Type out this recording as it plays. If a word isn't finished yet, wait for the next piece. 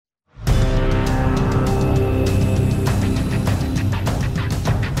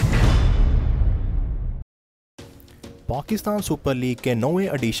Pakistan super league के 9वें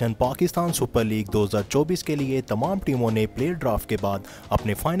addition Pakistan super league 2024 के लिए तमाम टीमों ने प्लेयर ड्राफ्ट के बाद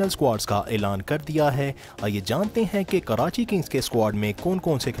अपने फाइनल स्क्वाड्स का ऐलान कर दिया है। आइए जानते हैं कि कराची किंग्स के स्क्वाड में कौन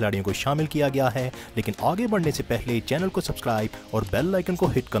कौन से खिलाड़ियों को शामिल किया गया है। लेकिन आगे बढ़ने से पहले चैनल को सब्सक्राइब और बेल आइकन को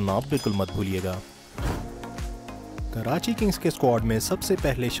हिट करना बिल्कुल मत भूलिएगा। कराची किंग्स के स्क्वाड में सबसे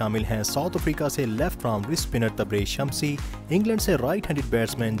पहले शामिल हैं साउथ अफ्रीका से left arm wrist spinner Tabrez शमसी, इंग्लैंड से right handed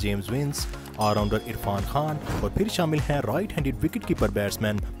batsman James Vince, allrounder Irfan Khan और फिर शामिल हैं right handed wicket keeper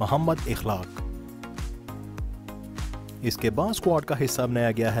batsman Mohammad इखलाक। इसके बाद स्क्वाड का हिस्सा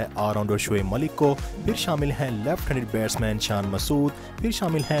बनाया गया है ऑलराउंडर शोएब मलिक को, फिर शामिल हैं left handed batsman Shan Masood, फिर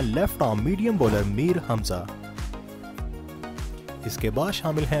शामिल हैं left arm medium bowler Mir Hamza. इसके बाद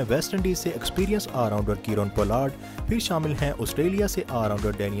शामिल हैं वेस्ट इंडीज से एक्सपीरियंस ऑलराउंडर कीरोन पोलार्ड, फिर शामिल हैं ऑस्ट्रेलिया से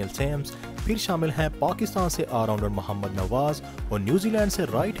ऑलराउंडर डैनियल सेम्स, फिर शामिल हैं पाकिस्तान से ऑलराउंडर मोहम्मद नवाज और न्यूजीलैंड से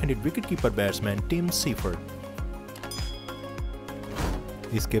right handed wicket keeper batsman Tim सीफर्ड।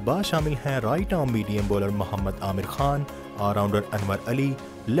 इसके बाद शामिल हैं right arm medium bowler Mohammad Aamir Khan, allrounder Anwar Ali,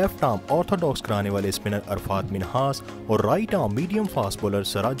 left arm Orthodox कराने वाले स्पिनर अरफात मिनहास और right arm medium fast bowler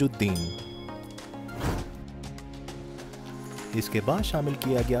Sarajuddin. इसके बाद शामिल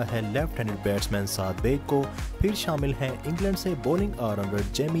किया गया है लेफ्ट हैंडेड बैट्समैन साद बेग को, फिर शामिल हैं इंग्लैंड से बॉलिंग ऑलराउंडर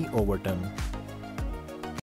जेमी ओवरटन।